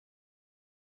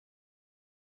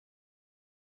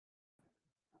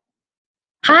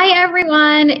Hi,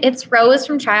 everyone. It's Rose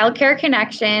from Childcare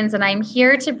Connections, and I'm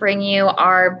here to bring you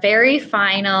our very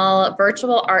final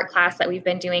virtual art class that we've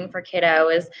been doing for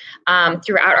kiddos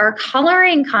throughout our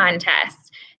coloring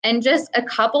contest. And just a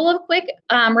couple of quick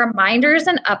reminders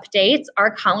and updates.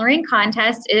 Our coloring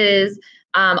contest is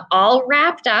all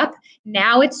wrapped up.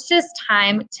 Now it's just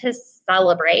time to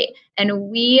celebrate, and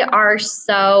we are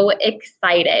so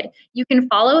excited. You can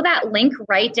follow that link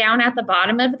right down at the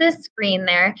bottom of the screen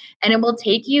there, and it will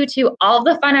take you to all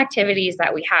the fun activities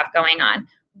that we have going on.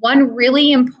 One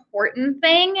really important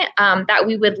thing that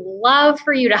we would love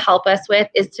for you to help us with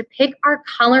is to pick our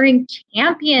coloring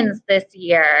champions this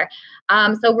year.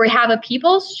 So we have a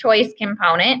People's Choice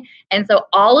component, and so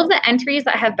all of the entries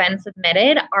that have been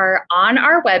submitted are on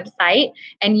our website,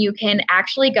 and you can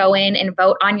actually go in and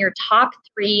vote on your top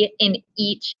 3 in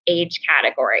each age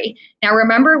category. Now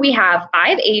remember, we have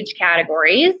 5 age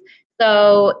categories.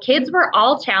 So kids were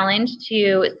all challenged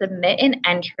to submit an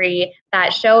entry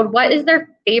that showed what is their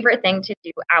favorite thing to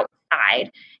do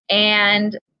outside.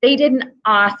 And they did an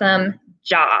awesome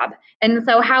job. And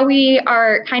so how we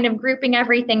are kind of grouping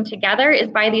everything together is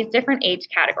by these different age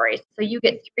categories. So you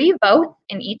get 3 votes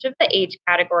in each of the age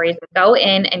categories. Go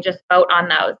in and just vote on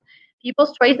those.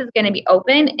 People's Choice is going to be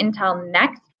open until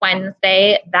next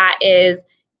Wednesday. That is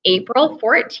April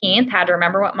 14th. Had to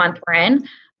remember what month we're in.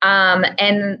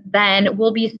 And then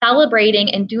we'll be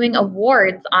celebrating and doing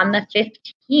awards on the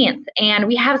 15th. And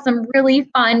we have some really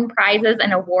fun prizes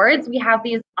and awards. We have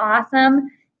these awesome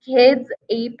kids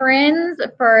aprons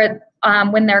for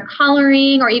when they're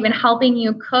coloring or even helping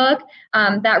you cook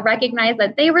that recognize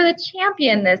that they were the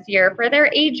champion this year for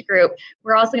their age group.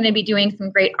 We're also going to be doing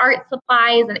some great art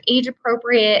supplies and age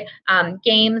appropriate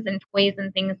games and toys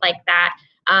and things like that.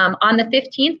 On the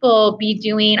 15th, we'll be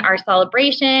doing our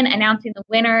celebration, announcing the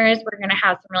winners. We're going to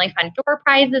have some really fun door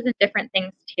prizes and different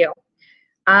things too.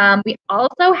 We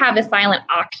also have a silent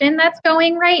auction that's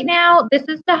going right now. This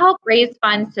is to help raise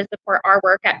funds to support our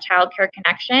work at Childcare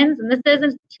Connections, and this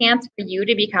is a chance for you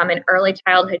to become an early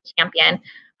childhood champion.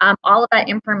 All of that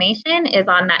information is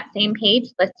on that same page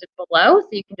listed below, so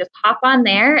you can just hop on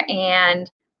there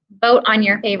and vote on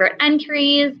your favorite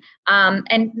entries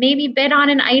and maybe bid on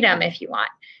an item if you want.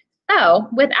 So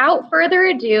without further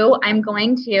ado, I'm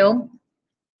going to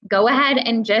go ahead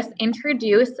and just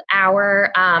introduce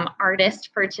our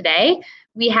artist for today.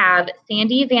 We have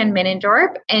Sandi Van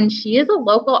Minddendorp, and she is a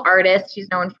local artist. She's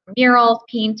known for murals,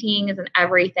 paintings, and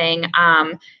everything.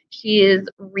 She is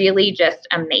really just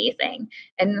amazing.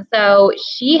 And so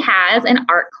she has an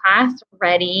art class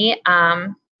ready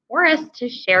for us to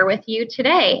share with you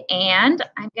today. And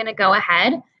I'm going to go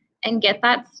ahead and get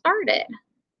that started.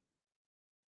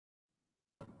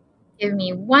 Give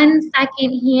me 1 second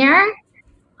here.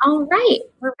 All right,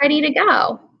 we're ready to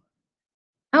go.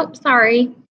 Oh,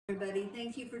 sorry. Everybody,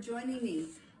 thank you for joining me.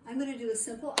 I'm going to do a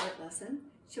simple art lesson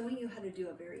showing you how to do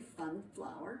a very fun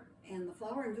flower. And the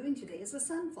flower I'm doing today is a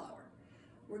sunflower.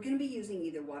 We're going to be using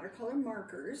either watercolor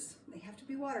markers, they have to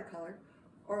be watercolor,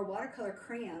 or a watercolor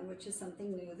crayon, which is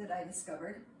something new that I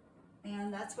discovered.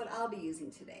 And that's what I'll be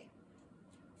using today.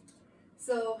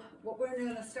 So what we're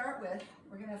going to start with,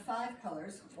 we're going to have 5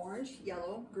 colors: orange,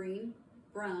 yellow, green,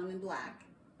 brown, and black.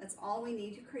 That's all we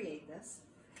need to create this.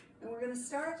 And we're going to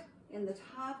start in the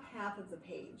top half of the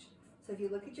page. So if you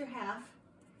look at your half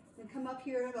and come up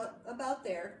here about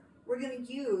there, we're going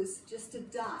to use just a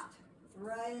dot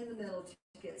right in the middle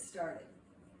to get started.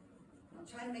 I'll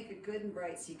try to make it good and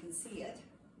bright so you can see it.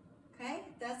 Okay,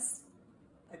 that's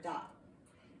a dot.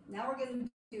 Now we're going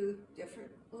to do different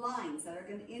lines that are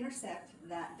going to intersect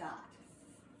that dot.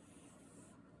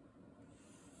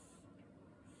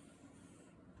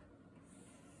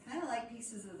 Kind of like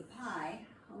pieces of the pie,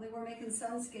 only we're making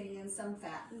some skinny and some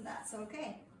fat, and that's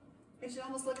okay. It should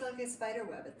almost look like a spider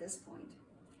web at this point.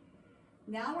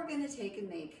 Now we're going to take and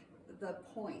make the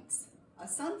points. A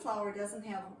sunflower doesn't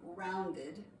have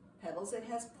rounded petals, it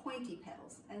has pointy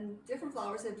petals, and different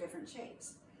flowers have different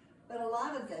shapes. But a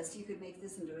lot of this, you could make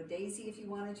this into a daisy if you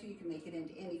wanted to, you can make it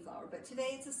into any flower, but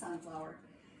today it's a sunflower.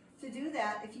 To do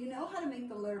that, if you know how to make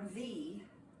the letter V,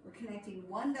 we're connecting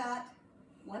one dot,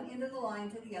 one end of the line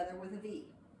to the other with a V.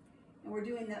 And we're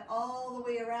doing that all the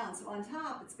way around. So on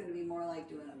top, it's going to be more like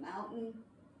doing a mountain,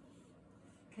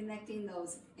 connecting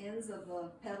those ends of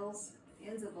the petals,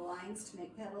 ends of the lines to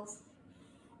make petals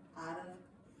out of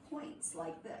points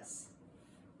like this.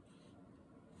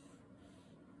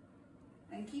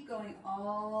 And keep going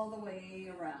all the way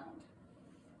around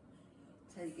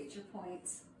until you get your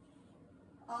points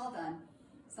all done.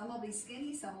 Some will be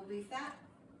skinny, some will be fat.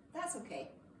 That's okay.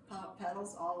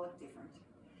 Petals all look different.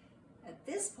 At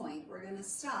this point, we're going to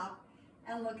stop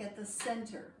and look at the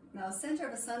center. Now, the center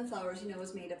of a sunflower, as you know,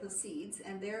 is made up of seeds,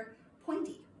 and they're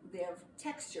pointy. They're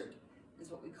textured, is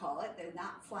what we call it. They're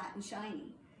not flat and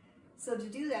shiny. So to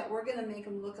do that, we're going to make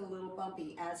them look a little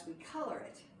bumpy as we color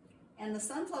it. And the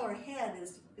sunflower head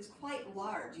is quite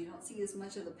large. You don't see as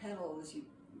much of the petal as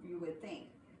you would think.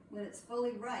 When it's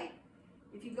fully ripe,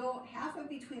 if you go halfway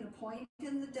between a point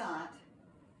and the dot,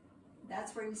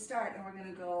 that's where you start, and we're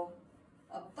going to go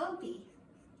a bumpy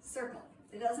circle.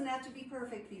 It doesn't have to be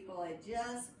perfect, people. It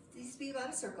just needs to be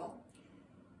about a circle.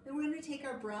 Then we're going to take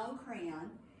our brown crayon,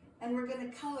 and we're going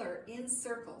to color in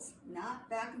circles, not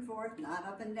back and forth, not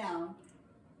up and down,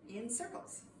 in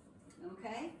circles,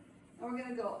 okay? And we're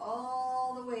going to go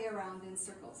all the way around in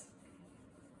circles.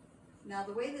 Now,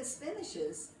 the way this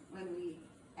finishes, when we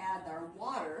add our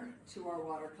water to our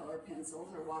watercolor pencils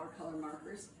or watercolor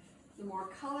markers, the more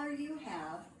color you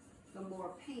have, the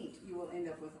more paint you will end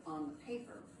up with on the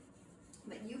paper.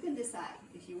 But you can decide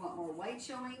if you want more white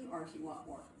showing or if you want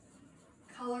more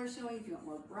color showing, if you want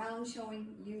more brown showing,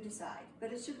 you decide.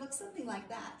 But it should look something like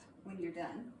that when you're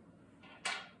done.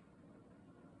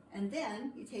 And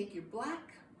then you take your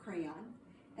black crayon,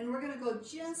 and we're going to go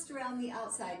just around the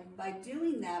outside. By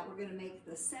doing that, we're going to make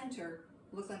the center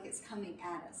look like it's coming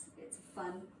at us. It's a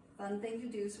fun thing to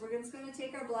do. So we're just going to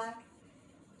take our black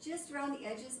just around the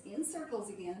edges in circles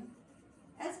again,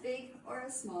 as big or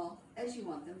as small as you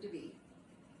want them to be.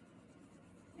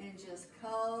 And just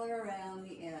color around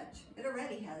the edge. It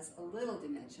already has a little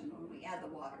dimension. When we add the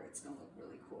water, it's going to look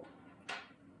really cool.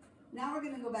 Now we're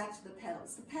going to go back to the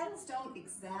petals. The petals don't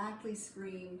exactly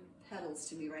scream petals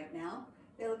to me right now.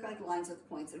 They look like lines with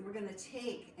points, and we're going to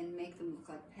take and make them look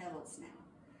like petals now.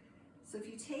 So if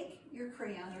you take your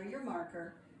crayon or your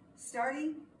marker,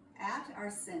 starting at our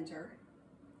center,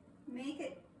 make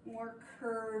it more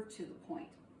curved to the point.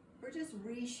 We're just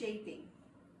reshaping.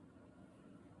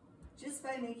 Just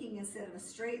by making, instead of a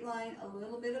straight line, a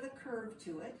little bit of a curve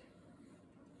to it.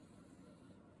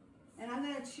 And I'm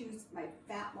going to choose my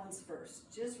fat ones first.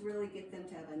 Just really get them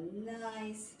to have a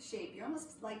nice shape. You're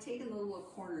almost like taking the little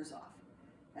corners off.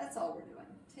 That's all we're doing.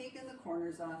 Taking the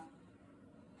corners off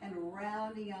and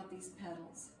rounding out these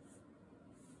petals.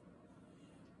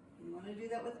 You want to do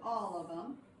that with all of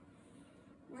them.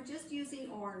 We're just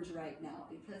using orange right now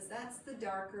because that's the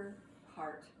darker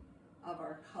part of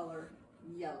our color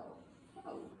yellow.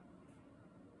 Oh,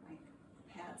 my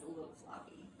pad's a little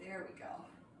floppy. There we go.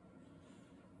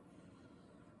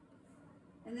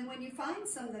 And then when you find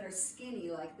some that are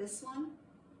skinny like this one,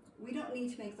 we don't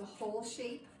need to make the whole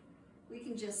shape. We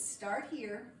can just start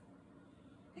here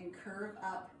and curve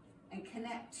up and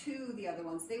connect to the other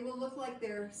ones. They will look like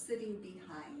they're sitting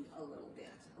behind a little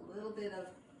bit of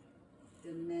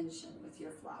dimension with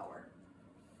your flower.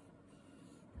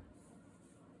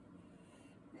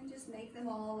 And just make them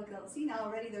all look, see now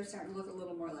already they're starting to look a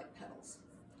little more like petals.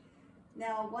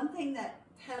 Now one thing that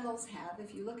petals have,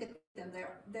 if you look at them,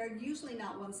 they're usually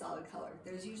not one solid color.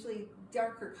 There's usually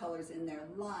darker colors in their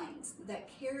lines that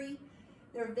carry,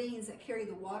 they're veins that carry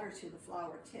the water to the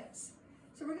flower tips.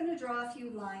 So we're going to draw a few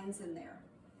lines in there.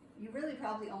 You really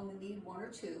probably only need one or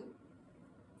two.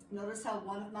 Notice how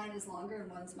one of mine is longer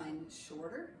and one's mine is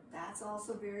shorter. That's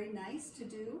also very nice to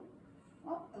do.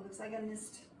 Oh, it looks like I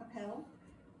missed a petal.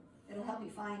 It'll help you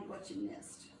find what you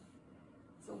missed.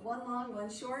 So one long, one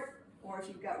short, or if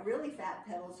you've got really fat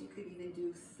petals, you could even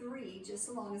do three, just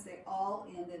so long as they all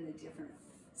end in a different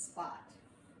spot.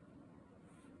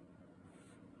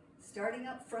 Starting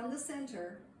up from the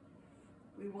center,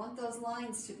 we want those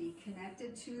lines to be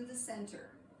connected to the center.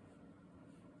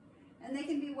 And they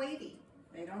can be wavy.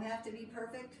 They don't have to be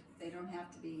perfect. They don't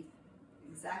have to be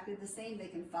exactly the same. They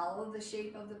can follow the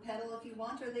shape of the petal if you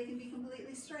want, or they can be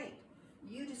completely straight.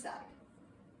 You decide.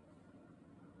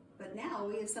 But now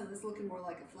we have something that's looking more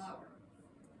like a flower.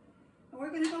 And we're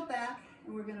going to go back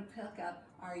and we're going to pick up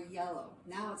our yellow.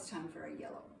 Now it's time for our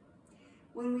yellow.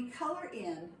 When we color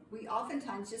in, we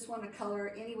oftentimes just want to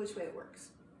color any which way it works.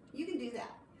 You can do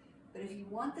that. But if you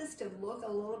want this to look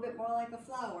a little bit more like a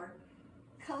flower,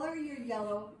 color your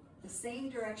yellow the same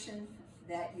direction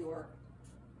that your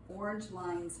orange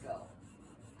lines go.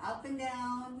 Up and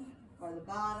down, or the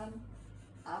bottom,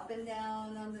 up and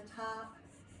down on the top.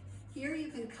 Here you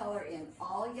can color in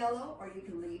all yellow, or you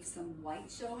can leave some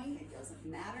white showing. It doesn't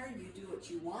matter, you do what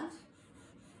you want.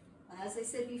 As I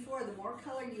said before, the more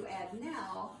color you add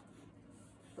now,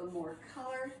 the more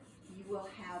color you will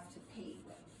have to paint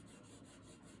with.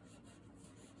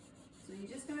 So you're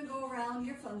just going to go around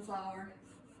your sunflower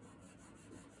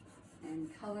and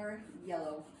color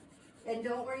yellow. And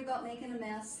don't worry about making a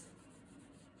mess.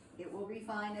 It will be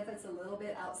fine if it's a little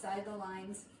bit outside the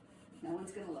lines. No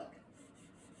one's going to look.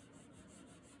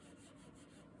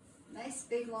 Nice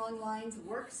big long lines,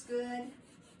 works good.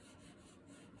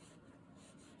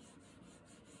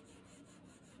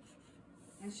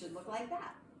 And should look like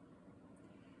that.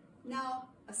 Now,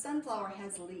 a sunflower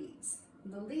has leaves.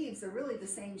 The leaves are really the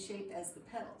same shape as the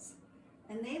petals,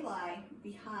 and they lie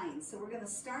behind. So we're going to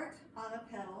start on a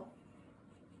petal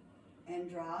and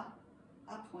draw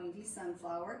a pointy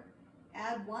sunflower.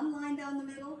 Add one line down the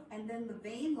middle, and then the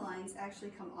vein lines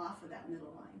actually come off of that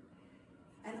middle line.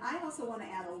 And I also want to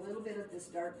add a little bit of this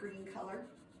dark green color,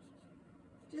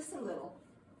 just a little.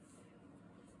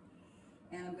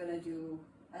 And I'm going to do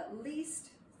at least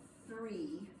 3,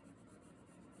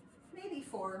 maybe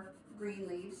 4 green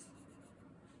leaves.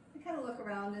 I kind of look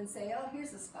around and say, oh,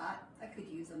 here's a spot. I could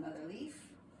use another leaf.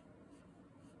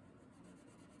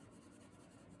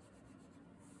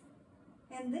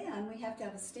 And then we have to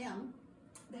have a stem.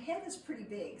 The head is pretty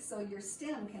big, so your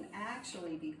stem can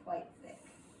actually be quite thick.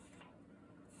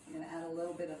 I'm going to add a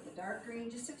little bit of the dark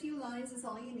green, just a few lines is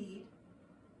all you need.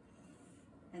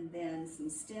 And then some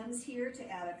stems here to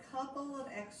add a couple of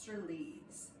extra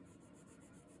leaves.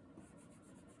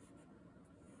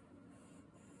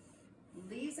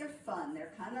 Leaves are fun.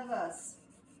 They're kind of a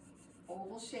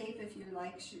oval shape, if you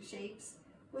like shapes,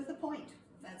 with a point.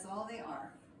 That's all they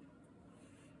are.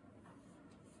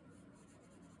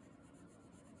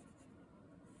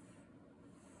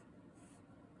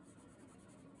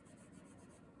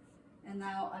 And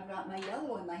now I've got my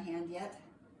yellow in my hand yet.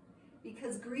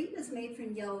 Because green is made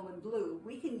from yellow and blue,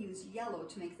 we can use yellow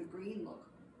to make the green look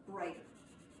brighter.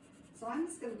 So I'm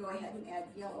just going to go ahead and add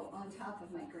yellow on top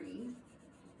of my green.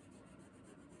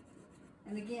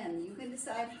 And again, you can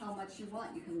decide how much you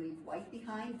want. You can leave white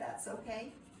behind, that's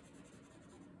okay.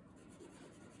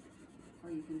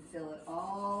 Or you can fill it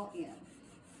all in.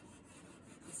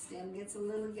 The stem gets a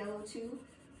little yellow too.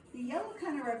 The yellow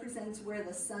kind of represents where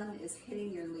the sun is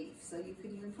hitting your leaf, so you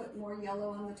could even put more yellow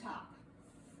on the top.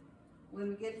 When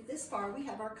we get this far, we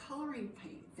have our coloring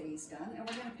phase done, and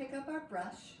we're going to pick up our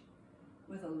brush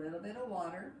with a little bit of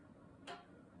water.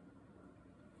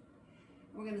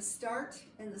 We're going to start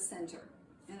in the center,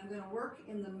 and I'm going to work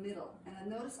in the middle. And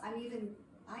I notice I'm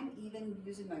even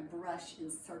using my brush in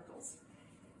circles,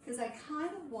 because I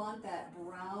kind of want that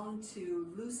brown to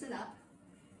loosen up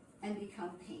and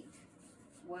become paint.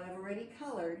 What I've already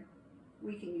colored,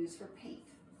 we can use for paint.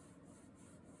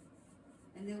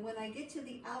 And then when I get to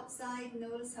the outside,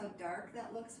 notice how dark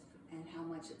that looks and how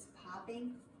much it's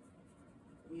popping.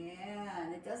 Yeah,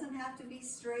 and it doesn't have to be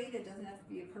straight, it doesn't have to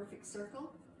be a perfect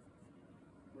circle.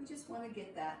 We just want to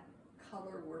get that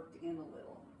color worked in a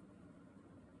little.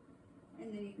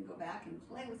 And then you can go back and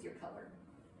play with your color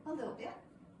a little bit.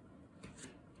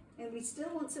 And we still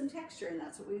want some texture, and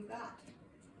that's what we've got.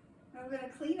 Now we're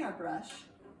going to clean our brush.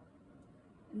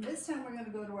 And this time we're going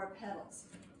to go to our petals.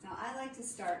 Now I like to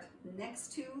start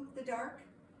next to the dark,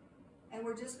 and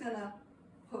we're just going to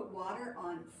put water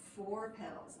on 4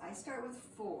 petals. I start with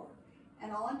 4,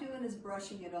 and all I'm doing is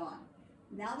brushing it on.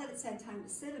 Now that it's had time to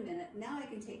sit a minute, now I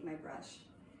can take my brush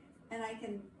and I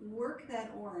can work that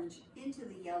orange into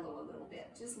the yellow a little bit.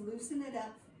 Just loosen it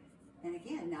up, and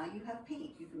again, now you have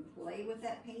paint. You can play with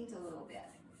that paint a little bit.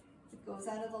 If it goes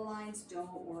out of the lines,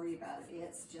 don't worry about it.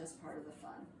 It's just part of the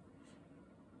fun.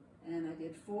 And I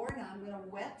did 4, now I'm going to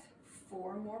wet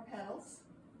 4 more petals.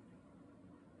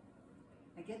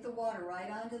 I get the water right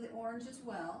onto the orange as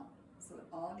well, so it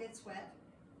all gets wet.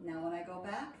 Now when I go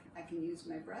back, I can use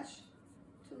my brush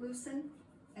to loosen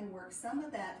and work some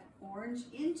of that orange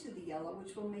into the yellow,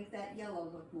 which will make that yellow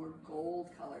look more gold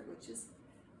colored, which is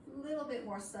a little bit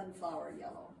more sunflower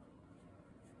yellow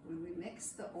when we mix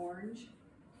the orange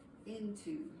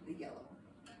into the yellow.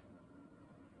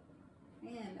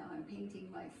 And now I'm painting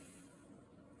my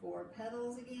 4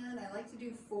 petals again. I like to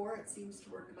do 4, it seems to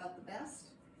work about the best.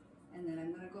 And then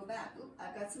I'm going to go back. Oop,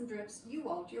 I've got some drips. You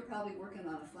won't, you're probably working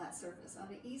on a flat surface. On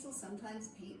the easel, sometimes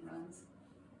paint runs.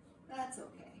 That's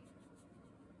okay.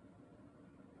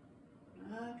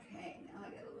 Okay, now I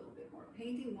got a little bit more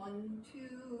painting. 1, 2,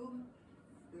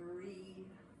 3,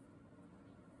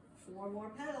 4 more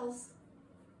petals.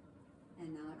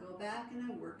 And now I go back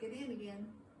and I work it in again.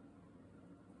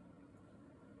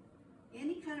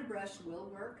 Any kind of brush will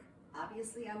work.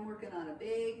 Obviously, I'm working on a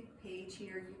big page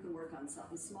here. You can work on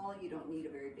something small. You don't need a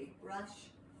very big brush.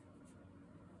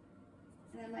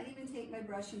 And I might even take my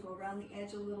brush and go around the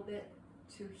edge a little bit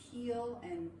to heal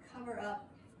and cover up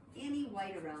any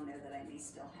white around there that I may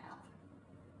still have.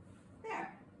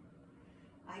 There.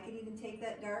 I can even take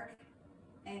that dark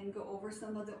and go over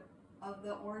some of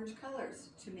the orange colors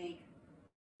to make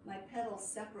my petals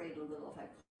separate a little if I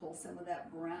pull some of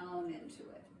that brown into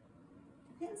it.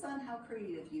 Depends on how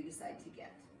creative you decide to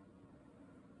get.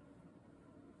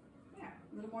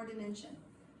 a little more dimension.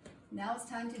 Now it's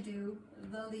time to do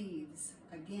the leaves.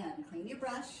 Again, clean your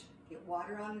brush, get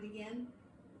water on it again,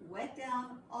 wet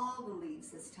down all the leaves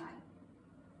this time.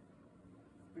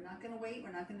 We're not going to wait,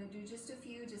 we're not going to do just a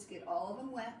few, just get all of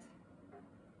them wet.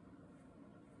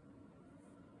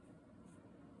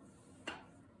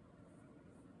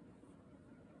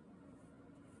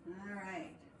 All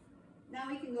right, now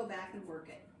we can go back and work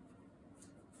it.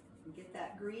 Get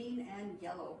that green and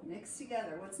yellow mixed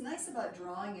together. What's nice about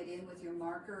drawing it in with your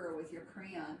marker or with your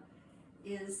crayon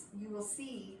is you will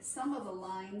see some of the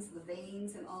lines, the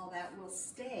veins and all that will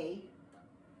stay,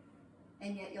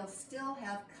 and yet you'll still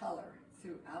have color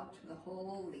throughout the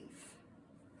whole leaf.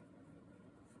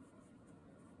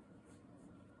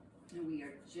 And we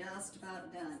are just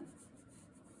about done.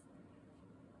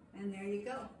 And there you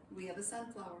go. We have a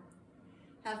sunflower.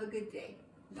 Have a good day.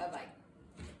 Bye-bye.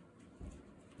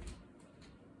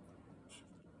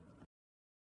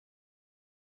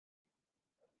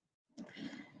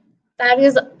 That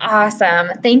is awesome.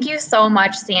 Thank you so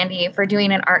much, Sandy, for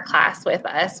doing an art class with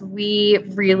us. We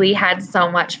really had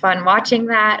so much fun watching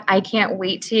that. I can't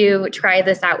wait to try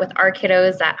this out with our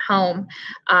kiddos at home.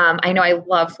 I know I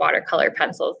love watercolor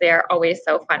pencils. They are always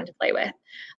so fun to play with.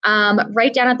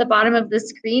 Right down at the bottom of the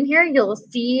screen here, you'll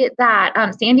see that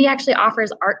Sandy actually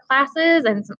offers art classes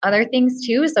and some other things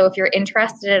too. So if you're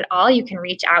interested at all, you can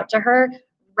reach out to her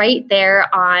right there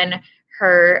on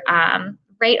her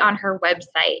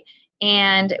website.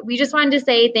 And we just wanted to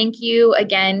say thank you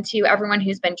again to everyone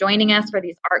who's been joining us for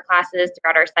these art classes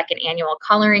throughout our second annual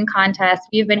coloring contest.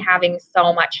 We've been having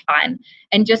so much fun.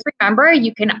 And just remember,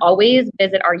 you can always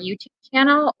visit our YouTube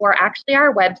channel or actually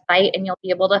our website, and you'll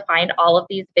be able to find all of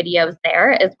these videos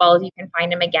there, as well as you can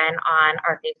find them again on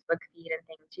our Facebook feed and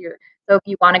things too. So if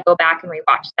you want to go back and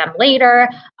rewatch them later,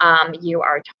 you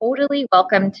are totally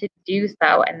welcome to do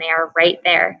so, and they are right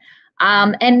there.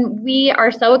 And we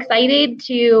are so excited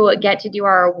to get to do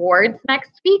our awards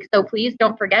next week. So please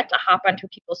don't forget to hop onto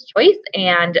People's Choice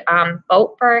and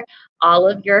vote for all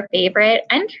of your favorite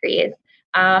entries.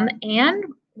 And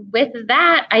with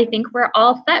that, I think we're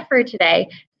all set for today.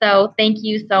 So thank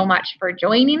you so much for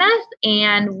joining us,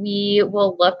 and we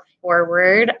will look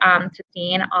forward to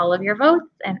seeing all of your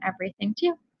votes and everything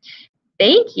too.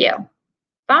 Thank you.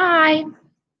 Bye.